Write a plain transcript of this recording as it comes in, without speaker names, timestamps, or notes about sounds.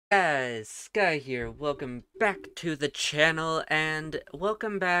guys, Sky here. Welcome back to the channel and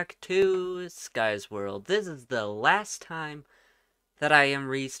welcome back to Sky's World. This is the last time that I am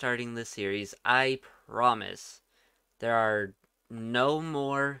restarting the series. I promise there are no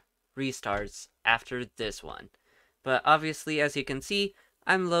more restarts after this one. But obviously, as you can see,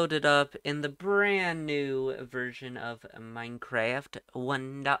 I'm loaded up in the brand new version of Minecraft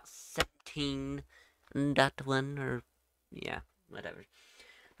 1.17.1 or yeah, whatever.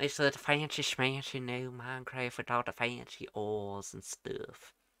 It's the fancy schmancy new Minecraft with all the fancy ores and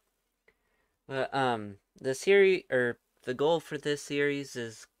stuff. But the series or the goal for this series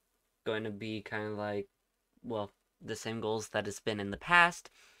is going to be kind of like, well, the same goals that it's been in the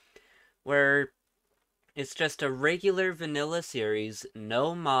past, where it's just a regular vanilla series,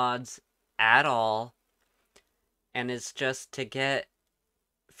 no mods at all, and it's just to get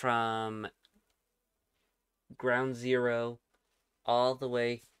from ground zero all the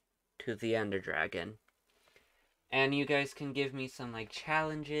way to the Ender Dragon. And you guys can give me some like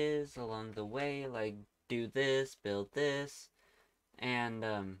challenges along the way, like do this, build this. And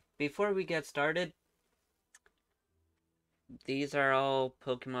before we get started, these are all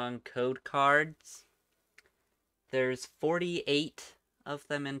Pokemon code cards. There's 48 of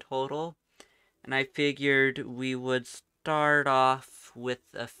them in total, and I figured we would start off with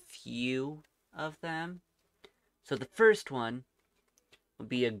a few of them. So the first one will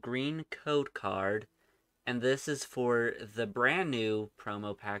be a green code card, and this is for the brand new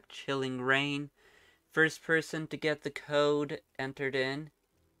promo pack Chilling Reign. First person to get the code entered in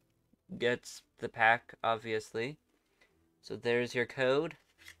gets the pack, obviously. So there's your code.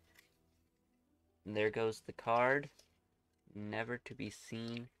 And there goes the card. Never to be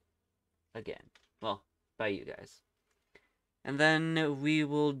seen again. Well, by you guys. And then we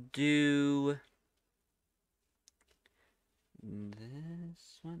will do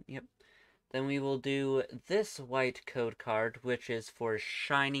this one. Yep. Then we will do this white code card, which is for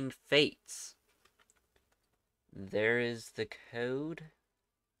Shining Fates. There is the code.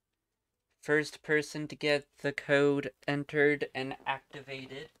 First person to get the code entered and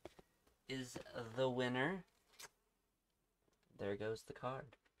activated is the winner. There goes the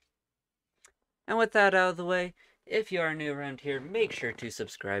card. And with that out of the way, if you are new around here, make sure to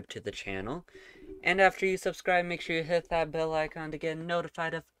subscribe to the channel. And after you subscribe, make sure you hit that bell icon to get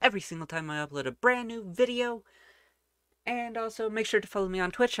notified of every single time I upload a brand new video. And also make sure to follow me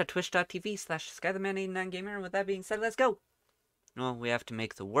on Twitch at twitch.tv/SkyTheMan89Gamer. And with that being said, let's go! Well, we have to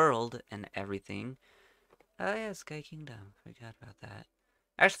make the world and everything. Oh yeah, Sky Kingdom. Forgot about that.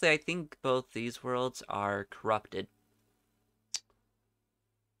 Actually, I think both these worlds are corrupted.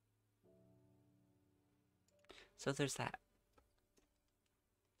 So there's that.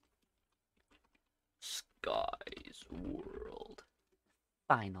 Sky's World.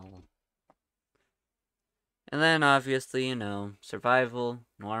 Final. And then obviously, you know, survival,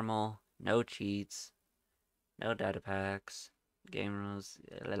 normal, no cheats, no data packs, game rules,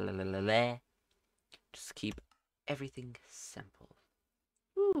 just keep everything simple.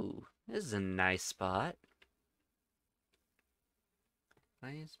 Ooh, this is a nice spot.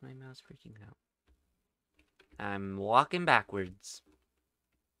 Why is my mouse freaking out? I'm walking backwards.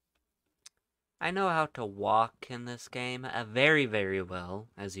 I know how to walk in this game very, very well,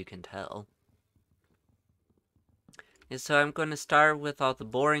 as you can tell. And so I'm going to start with all the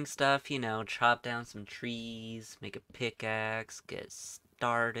boring stuff, you know, chop down some trees, make a pickaxe, get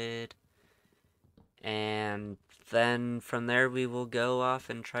started. And then from there we will go off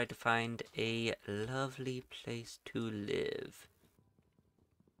and try to find a lovely place to live.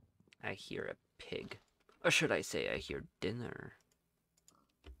 I hear a pig. Or should I say I hear dinner.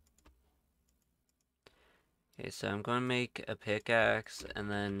 Okay, so I'm going to make a pickaxe and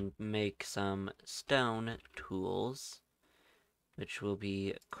then make some stone tools, which will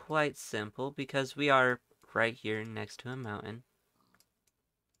be quite simple because we are right here next to a mountain.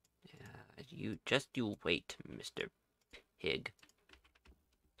 You wait, Mr. Pig.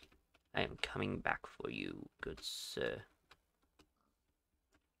 I am coming back for you, good sir.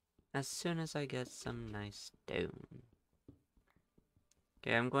 As soon as I get some nice stone.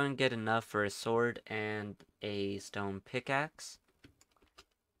 Okay, I'm going to get enough for a sword and a stone pickaxe.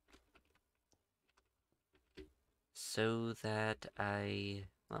 So that I,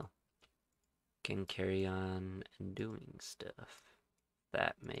 well, can carry on doing stuff.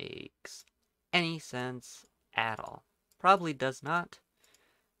 That makes any sense at all. Probably does not,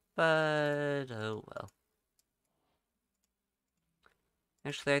 but oh well.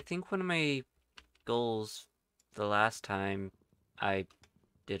 Actually, I think one of my goals the last time I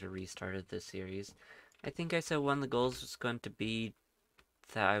did a restart of this series, I think I said one of the goals was going to be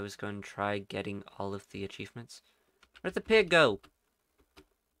that I was going to try getting all of the achievements. Where'd the pig go?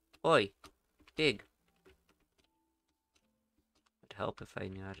 Oi, pig. Would help if I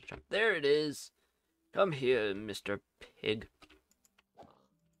knew how to jump. There it is. Come here, Mr. Pig.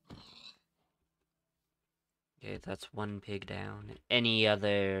 Okay, that's one pig down. Any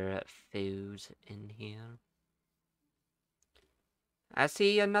other food in here? I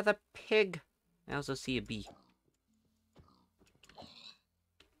see another pig. I also see a bee.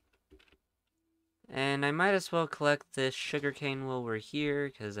 And I might as well collect this sugarcane while we're here,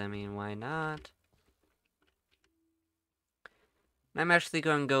 because, I mean, why not? I'm actually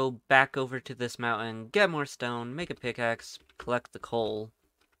going to go back over to this mountain, get more stone, make a pickaxe, collect the coal.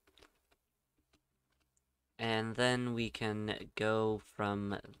 And then we can go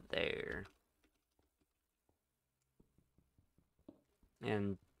from there.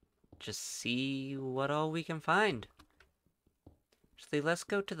 And just see what all we can find. Actually, let's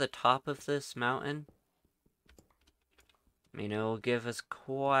go to the top of this mountain. I mean, it will give us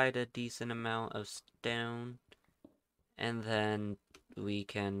quite a decent amount of stone. And then we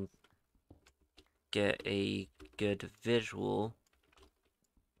can get a good visual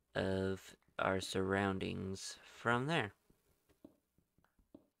of our surroundings from there.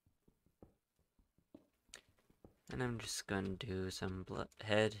 And I'm just gonna do some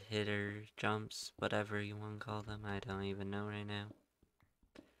head hitter jumps, whatever you want to call them. I don't even know right now.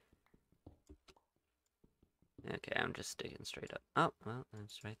 Okay, I'm just sticking straight up. Oh, well,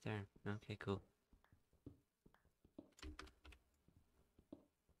 that's right there. Okay, cool.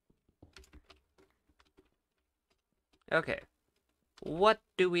 Okay. What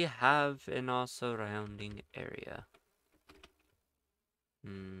do we have in our surrounding area?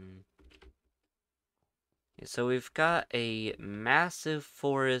 So we've got a massive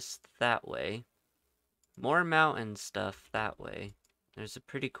forest that way. More mountain stuff that way. There's a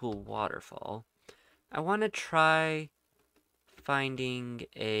pretty cool waterfall. I want to try finding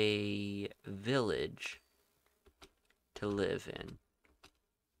a village to live in,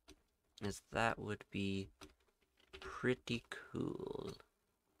 as that would be pretty cool.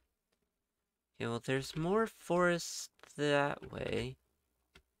 Okay, well, there's more forest that way.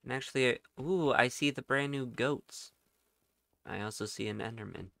 And actually, ooh, I see the brand new goats. I also see an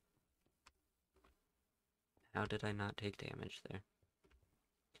Enderman. How did I not take damage there?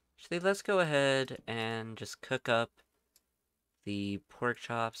 Actually, let's go ahead and just cook up the pork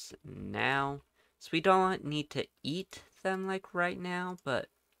chops now. So we don't need to eat them like right now, but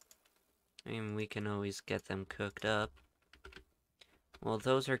I mean, we can always get them cooked up. Well,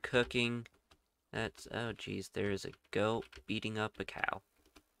 those are cooking. That's, oh geez, there is a goat beating up a cow.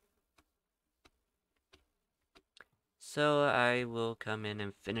 So I will come in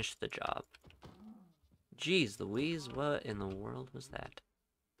and finish the job. Jeez Louise, what in the world was that?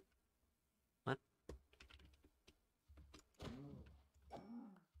 What?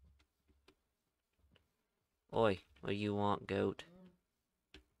 Oi, what you want, goat?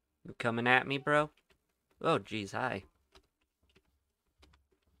 You coming at me, bro? Oh, geez, hi.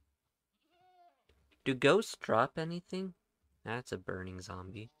 Do ghosts drop anything? That's a burning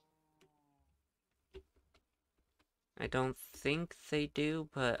zombie. I don't think they do,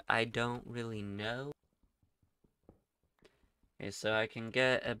 but I don't really know. Okay, so I can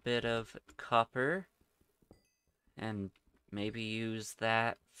get a bit of copper and maybe use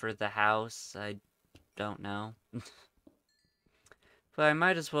that for the house. I don't know. But I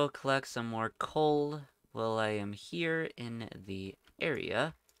might as well collect some more coal while I am here in the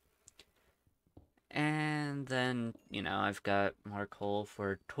area. And then, you know, I've got more coal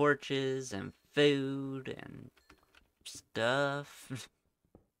for torches and food and stuff.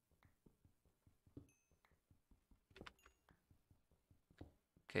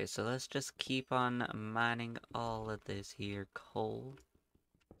 Okay, so let's just keep on mining all of this here coal.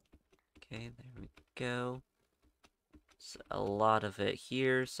 Okay, there we go. It's a lot of it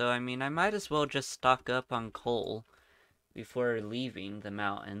here, so I mean, I might as well just stock up on coal before leaving the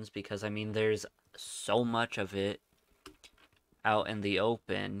mountains, because I mean, there's so much of it out in the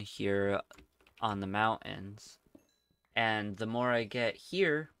open here on the mountains. And the more I get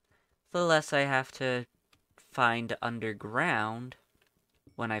here, the less I have to find underground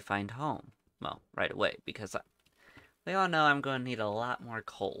when I find home. Well, right away, because we all know I'm going to need a lot more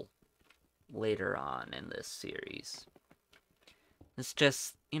coal later on in this series. It's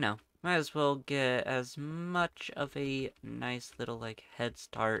just, you know, might as well get as much of a nice little, like, head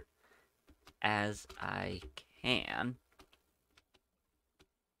start as I can.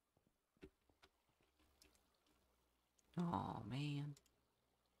 Oh man.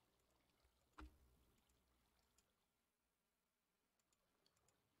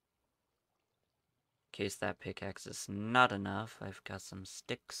 case that pickaxe is not enough, I've got some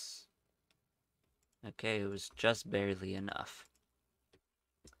sticks. Okay, it was just barely enough.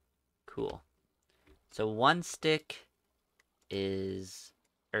 Cool. So one stick is,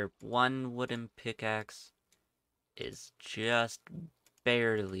 or one wooden pickaxe is just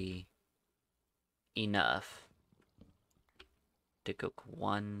barely enough to cook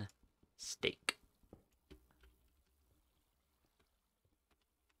one steak.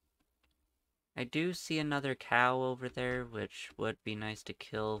 I do see another cow over there, which would be nice to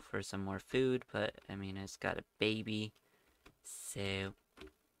kill for some more food, but I mean, it's got a baby, so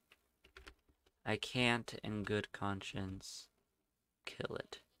I can't in good conscience kill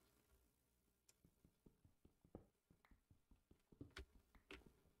it.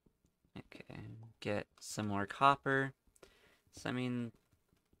 Okay, get some more copper. So, I mean,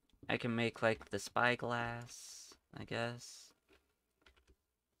 I can make, like, the spyglass, I guess.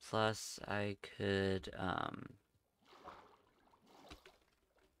 Plus, I could,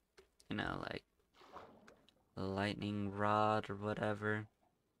 you know, like, the lightning rod or whatever.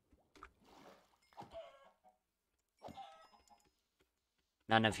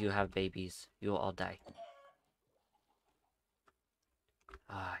 None of you have babies. You'll all die.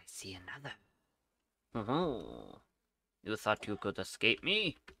 Ah, I see another. Oh, you thought you could escape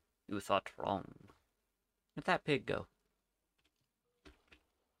me? You thought wrong. Where'd that pig go?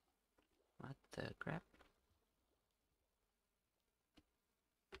 What the crap?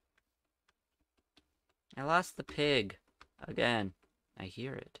 I lost the pig. Again. I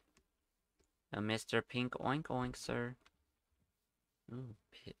hear it. Oh, Mr. Pink Oink Oink, sir. Ooh,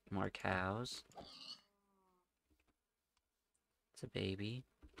 more cows. It's a baby.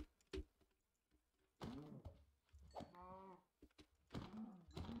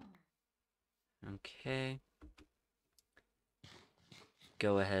 Okay.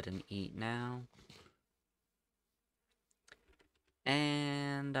 Go ahead and eat now.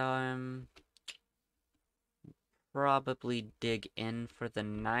 And probably dig in for the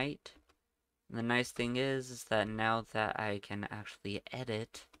night. And the nice thing is that now that I can actually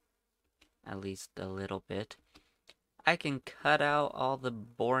edit, at least a little bit, I can cut out all the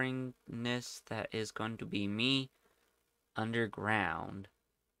boringness that is going to be me underground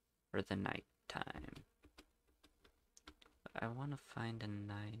for the night time. But I want to find a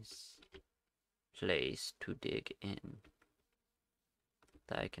nice place to dig in.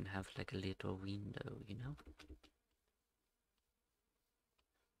 That I can have like a little window, you know?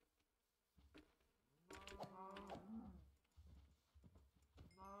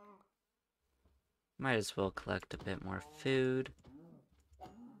 Might as well collect a bit more food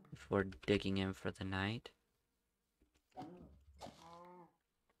before digging in for the night.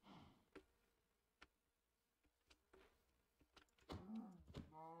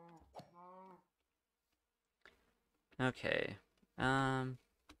 Okay.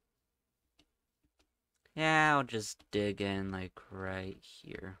 Yeah, I'll just dig in like right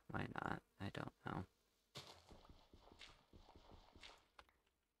here. Why not? I don't know.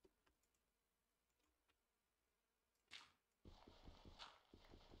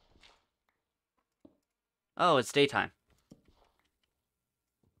 Oh, it's daytime.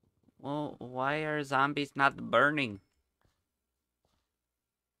 Well, why are zombies not burning?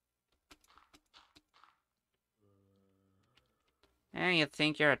 Eh, you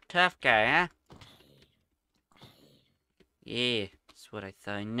think you're a tough guy, huh? Yeah, that's what I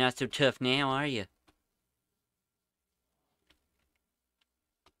thought. Not so tough now, are you?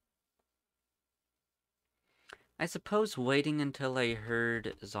 I suppose waiting until I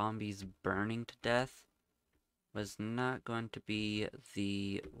heard zombies burning to death was not going to be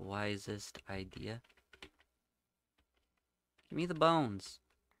the wisest idea. Give me the bones.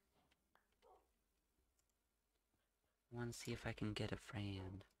 I want to see if I can get a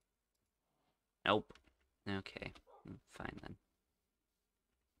friend. Nope. Okay, fine then.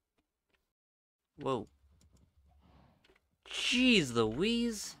 Whoa. Jeez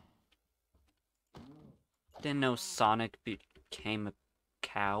Louise! Didn't know Sonic became a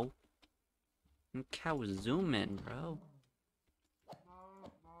cow. Cow zoom in, bro.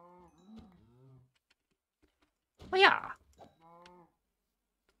 Oh yeah!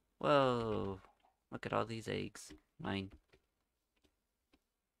 Whoa. Look at all these eggs. Mine.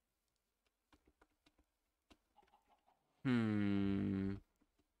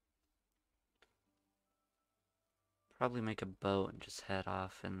 Probably make a boat and just head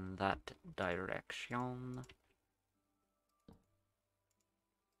off in that direction.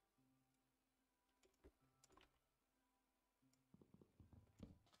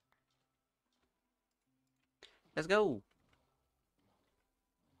 Let's go!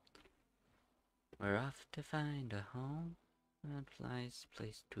 We're off to find a home, a nice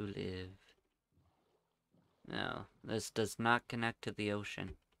place to live. No, this does not connect to the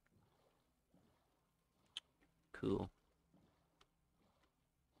ocean. Cool.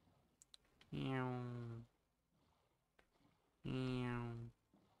 Meow. Meow.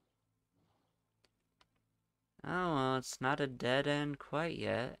 Oh, well, it's not a dead end quite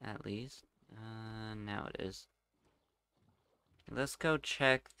yet, at least. Now it is. Let's go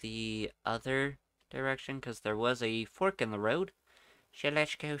check the other direction, because there was a fork in the road. So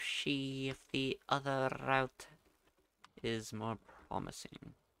let's go see if the other route is more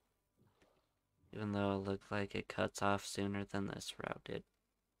promising. Even though it looked like it cuts off sooner than this route did.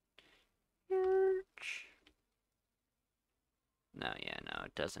 No, yeah, no,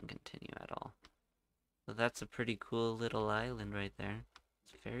 it doesn't continue at all. Well, that's a pretty cool little island right there.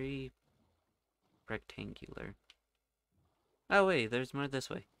 It's very rectangular. Oh wait, there's more this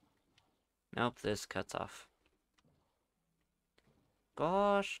way. Nope, this cuts off.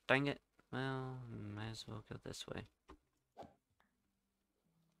 Gosh, dang it. Well, might as well go this way.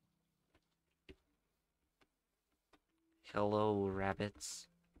 Hello, rabbits.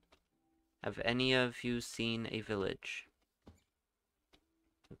 Have any of you seen a village?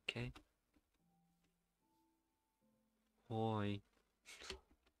 Okay. Boy.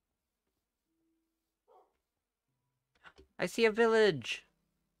 I see a village!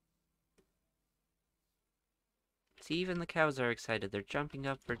 See, even the cows are excited. They're jumping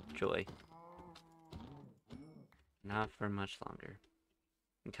up for joy. Not for much longer.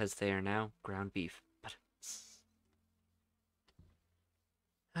 Because they are now ground beef. But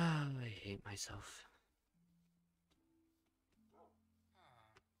oh, I hate myself.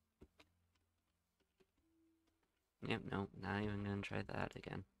 Yep, nope, not even gonna try that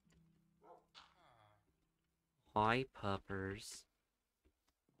again. Hi, puppers.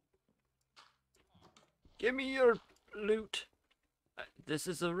 Give me your loot. This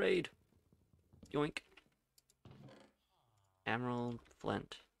is a raid. Yoink. Emerald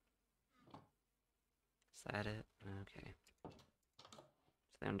flint. Is that it? Okay.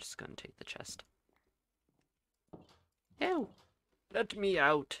 So I'm just gonna take the chest. Ew! Let me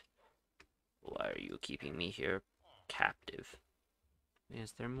out! Why are you keeping me here captive?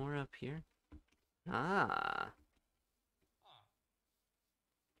 Is there more up here? Ah!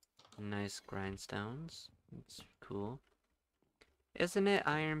 Nice grindstones. That's cool. Isn't it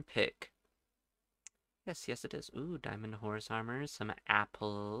iron pick? Yes, yes it is. Ooh, diamond horse armor, some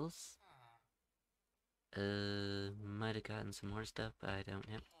apples. Might have gotten some more stuff, but I don't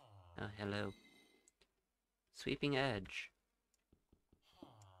know. Oh, hello. Sweeping edge.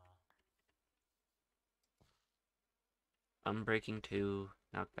 Unbreaking 2,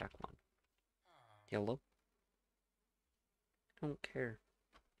 knockback 1. Hello? Don't care.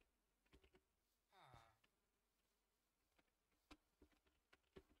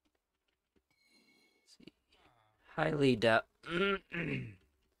 Let's see. Highly doubt.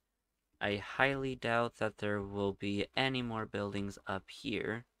 I highly doubt that there will be any more buildings up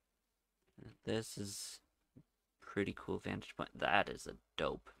here. This is pretty cool vantage point. That is a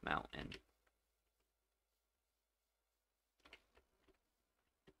dope mountain.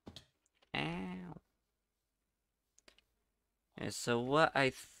 Ow. Okay, so what I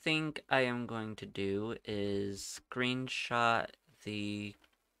think I am going to do is screenshot the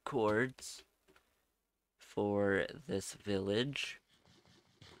chords for this village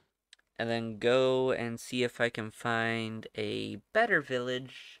and then go and see if I can find a better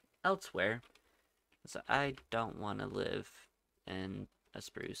village elsewhere, because I don't want to live in a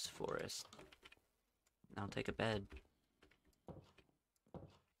spruce forest. I'll take a bed.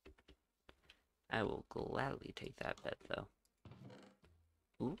 I will gladly take that bed, though.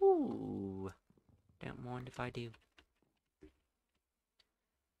 Ooh, don't mind if I do.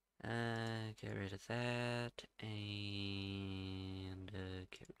 Get rid of that, and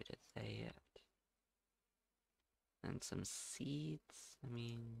get rid of that. And some seeds, I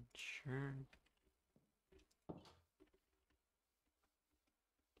mean, sure.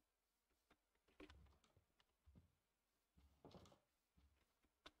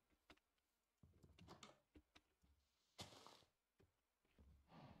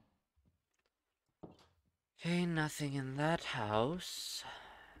 Okay, nothing in that house.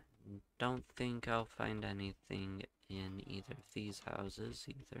 Don't think I'll find anything in either of these houses,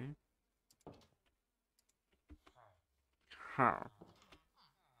 either. Huh.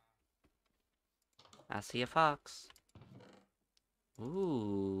 I see a fox.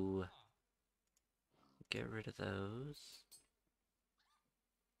 Ooh. Get rid of those.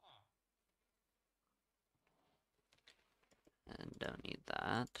 And don't need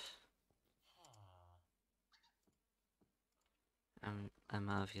that. I'm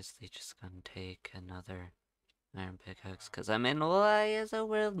obviously just gonna take another iron pickaxe because I'm in why as I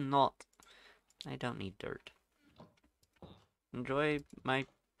will not. I don't need dirt. Enjoy my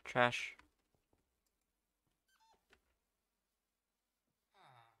trash.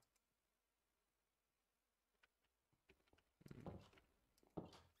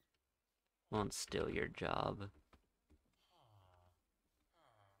 Won't steal your job.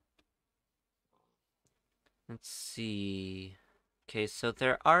 Let's see. Okay, so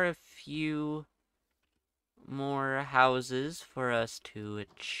there are a few more houses for us to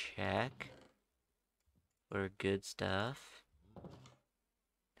check for good stuff.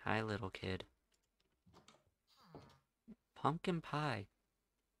 Hi, little kid. Pumpkin pie.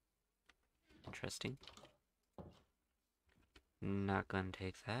 Interesting. Not gonna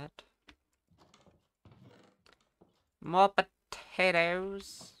take that. More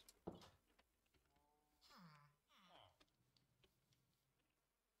potatoes.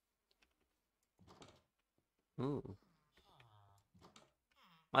 Ooh.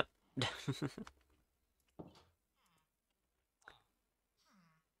 What?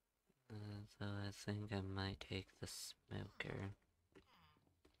 So I think I might take the smoker.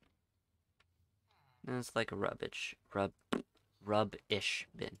 It's like a rubbish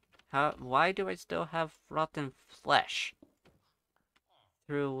bin. Why do I still have rotten flesh?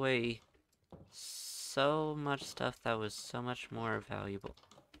 Threw away so much stuff that was so much more valuable.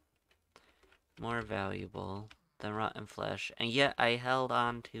 More valuable than rotten flesh, and yet I held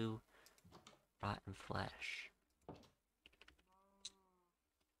on to rotten flesh.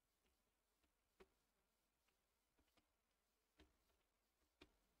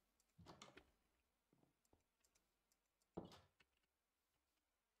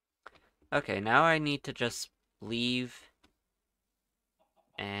 Okay, now I need to just leave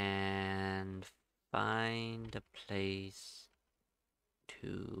and find a place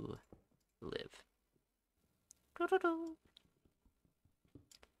to live.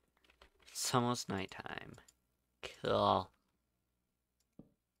 It's almost nighttime. Cool.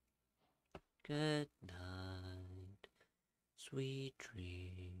 Good night. Sweet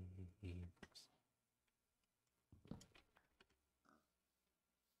dreams.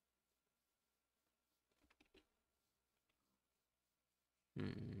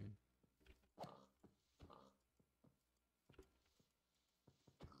 Hmm.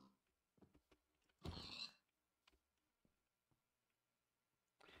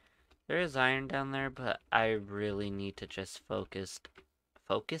 There is iron down there, but I really need to just focused?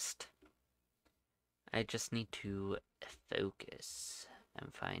 I just need to focus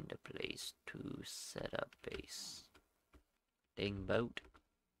and find a place to set up base. Dang boat.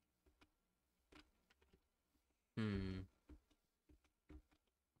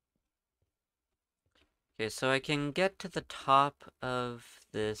 Okay, so I can get to the top of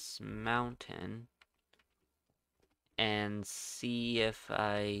this mountain and see if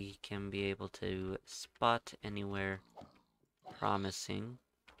I can be able to spot anywhere promising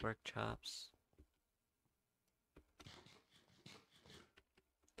pork chops.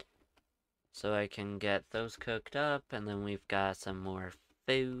 So I can get those cooked up, and then we've got some more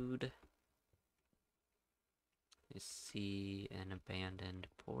food. I see an abandoned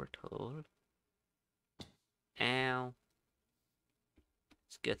portal. Ow.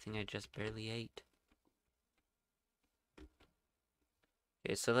 It's a good thing I just barely ate.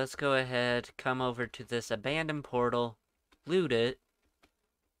 Okay, so let's go ahead, come over to this abandoned portal, loot it,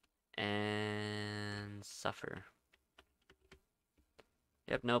 and suffer.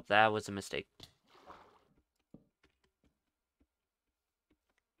 Yep, nope, that was a mistake.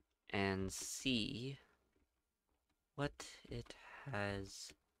 And see what it has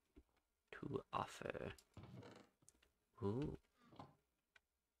to offer. Ooh.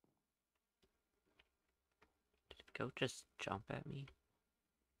 Did it go just jump at me?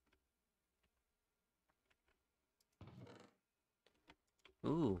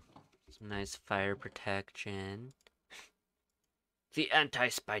 Ooh, some nice fire protection. The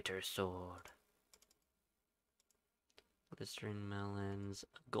anti-spider sword. Blistering melons.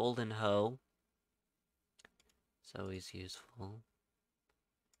 Golden hoe. It's always useful.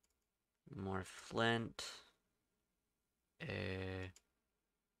 More flint. I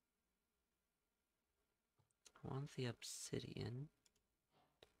want the obsidian.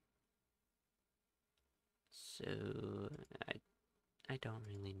 So I don't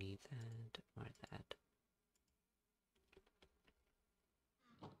really need that or that.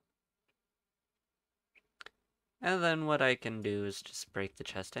 And then what I can do is just break the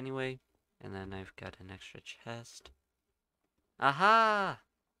chest anyway. And then I've got an extra chest. Aha!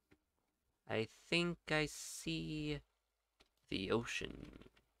 I think I see the ocean.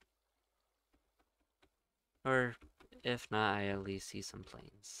 Or if not, I at least see some plains,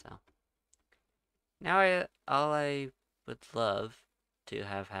 so. Now all I would love to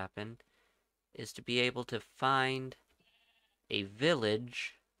have happen is to be able to find a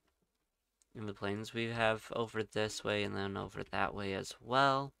village in the plains. We have over this way and then over that way as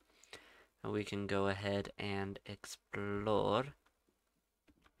well. And we can go ahead and explore.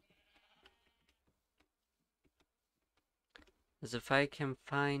 As if I can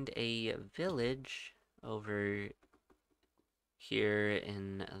find a village over here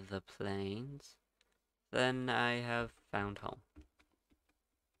in the plains, then I have found home.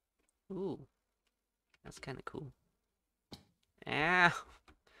 Ooh, that's kind of cool. Ow!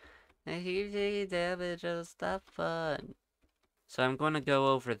 I keep taking damage, it'll stop fun. So I'm going to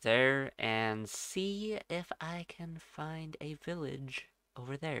go over there and see if I can find a village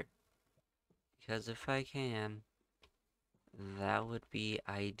over there. Because if I can, that would be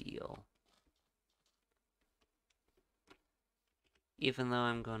ideal. Even though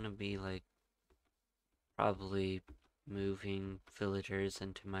I'm going to be, like, probably moving villagers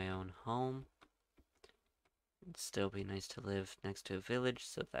into my own home. It'd still be nice to live next to a village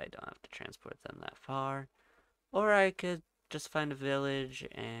so that I don't have to transport them that far. Or I could just find a village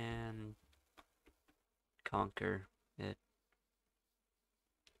and conquer it.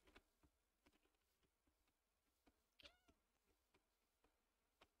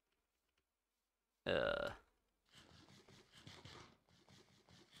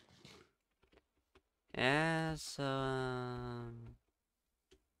 Yeah, so,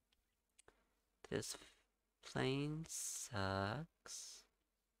 this plane sucks.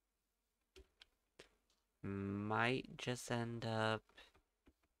 Might just end up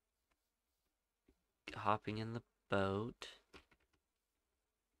hopping in the boat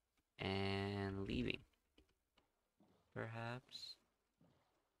and leaving. Perhaps.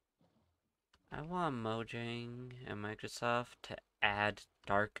 I want Mojang and Microsoft to add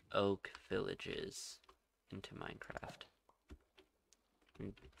dark oak villages into Minecraft.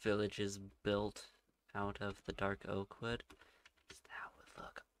 Villages built out of the dark oak wood. That would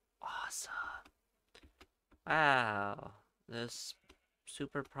look awesome. Wow, this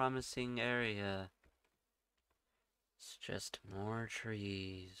super promising area. It's just more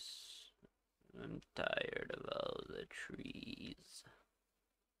trees. I'm tired of all the trees.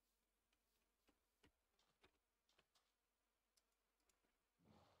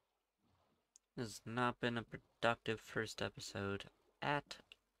 Has not been a productive first episode at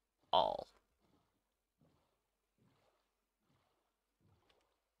all.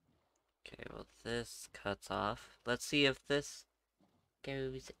 Okay, well this cuts off. Let's see if this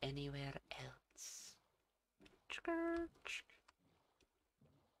goes anywhere else.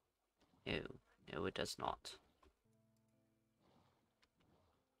 No, it does not.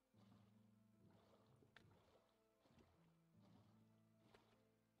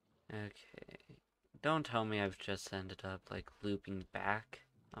 Okay. Don't tell me I've just ended up, like, looping back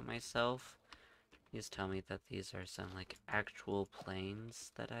on myself. Please tell me that these are some, like, actual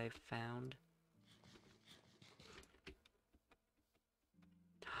planes that I've found.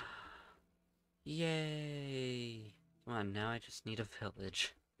 Yay! Come on, now I just need a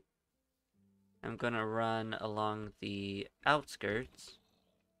village. I'm gonna run along the outskirts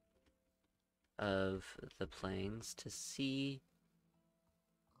of the plains to see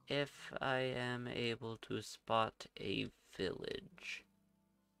if I am able to spot a village.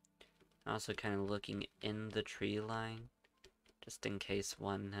 Also kind of looking in the tree line, just in case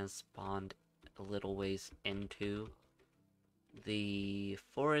one has spawned a little ways into the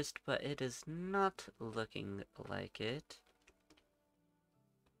forest, but it is not looking like it,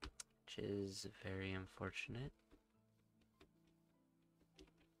 which is very unfortunate.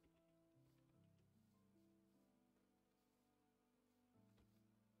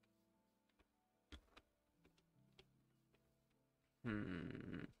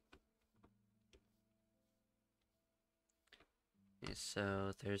 Okay,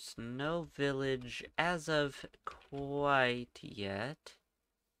 so there's no village as of quite yet,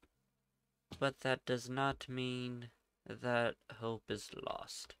 but that does not mean that hope is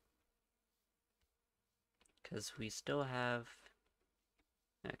lost. Because we still have...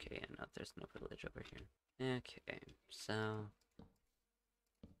 Okay, no, there's no village over here. Okay, so...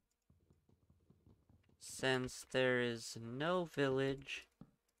 Since there is no village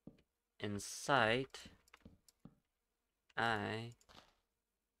in sight, I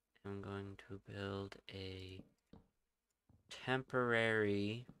am going to build a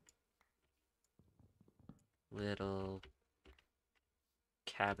temporary little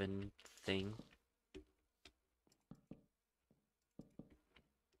cabin thing.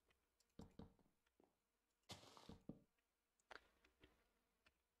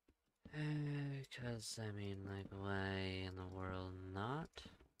 Because, I mean, like, why in the world not?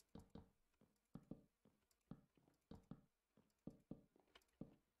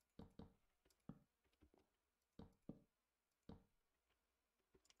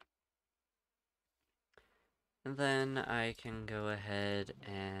 And then I can go ahead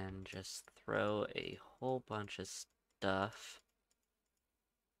and just throw a whole bunch of stuff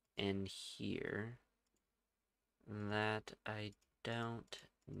in here that I don't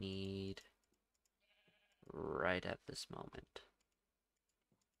need right at this moment.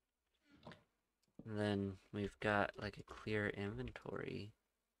 And then we've got like a clear inventory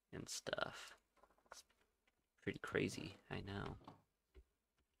and stuff. It's pretty crazy, I know.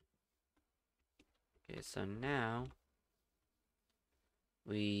 Okay, so now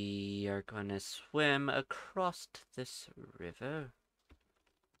we are going to swim across this river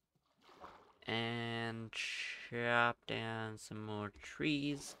and chop down some more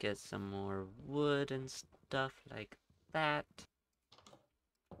trees, get some more wood and stuff like that.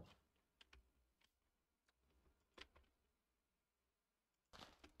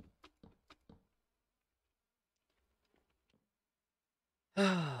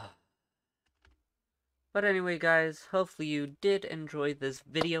 But anyway, guys, hopefully you did enjoy this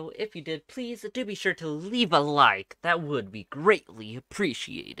video. If you did, please do be sure to leave a like. That would be greatly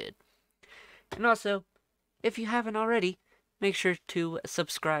appreciated. And also, if you haven't already, make sure to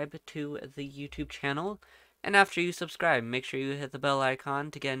subscribe to the YouTube channel. And after you subscribe, make sure you hit the bell icon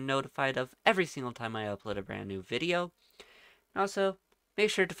to get notified of every single time I upload a brand new video. And also, make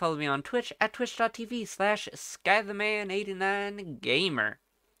sure to follow me on Twitch at twitch.tv/SkyTheMan89Gamer,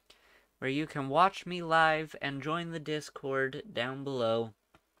 where you can watch me live and join the Discord down below.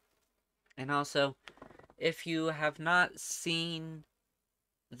 And also, if you have not seen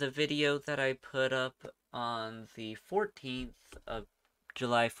the video that I put up on the 14th of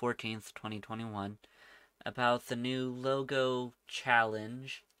July 14th, 2021, about the new logo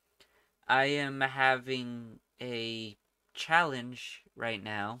challenge, I am having a challenge right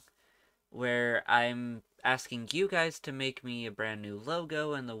now where I'm asking you guys to make me a brand new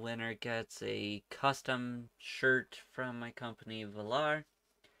logo, and the winner gets a custom shirt from my company, Valar.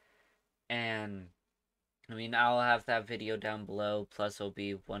 And I mean, I'll have that video down below, plus it'll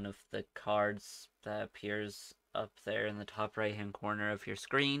be one of the cards that appears up there in the top right hand corner of your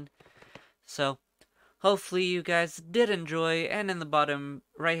screen. So, hopefully you guys did enjoy, and in the bottom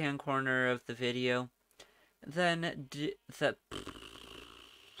right hand corner of the video, then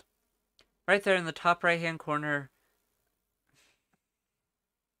right there in the top right hand corner,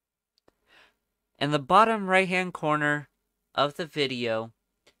 in the bottom right hand corner of the video,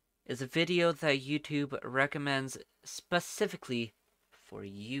 is a video that YouTube recommends specifically for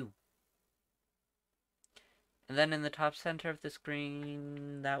you. And then in the top center of the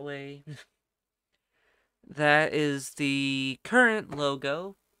screen, that way, that is the current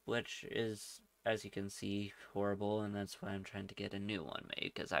logo, which is, as you can see, horrible, and that's why I'm trying to get a new one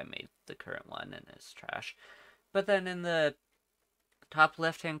made, because I made the current one and it's trash. But then in the top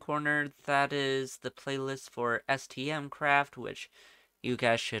left-hand corner, that is the playlist for STM Craft, which you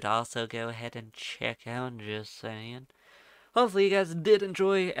guys should also go ahead and check out, just saying. Hopefully you guys did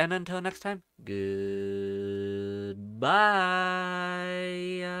enjoy, and until next time, goodbye.